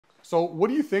So what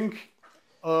do you think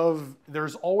of,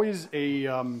 there's always a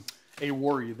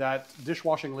worry that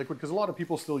dishwashing liquid, because a lot of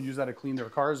people still use that to clean their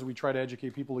cars. We try to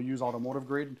educate people to use automotive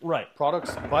grade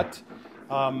products, but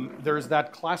there's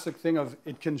that classic thing of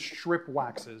it can strip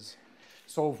waxes.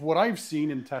 So what I've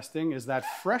seen in testing is that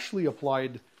freshly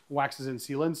applied waxes and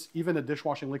sealants, even a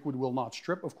dishwashing liquid will not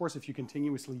strip. Of course, if you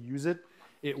continuously use it,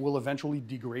 it will eventually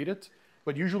degrade it.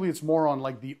 But usually it's more on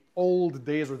like the old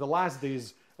days or the last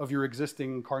days of your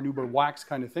existing carnauba wax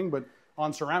kind of thing. But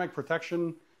on ceramic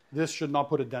protection, this should not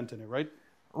put a dent in it, right?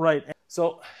 Right.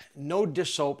 So no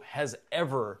dish soap has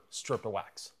ever stripped a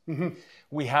wax.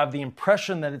 We have the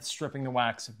impression that it's stripping the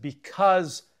wax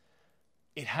because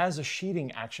it has a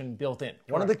sheeting action built in.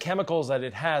 One of the chemicals that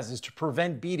it has is to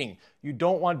prevent beading. You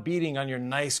don't want beading on your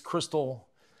nice crystalware.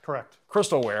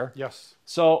 Yes.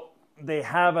 So they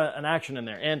have an action in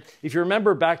there. And if you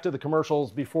remember back to the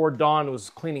commercials before Dawn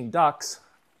was cleaning ducks,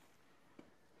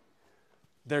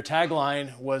 their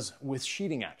tagline was with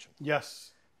sheeting action. Yes.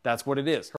 That's what it is.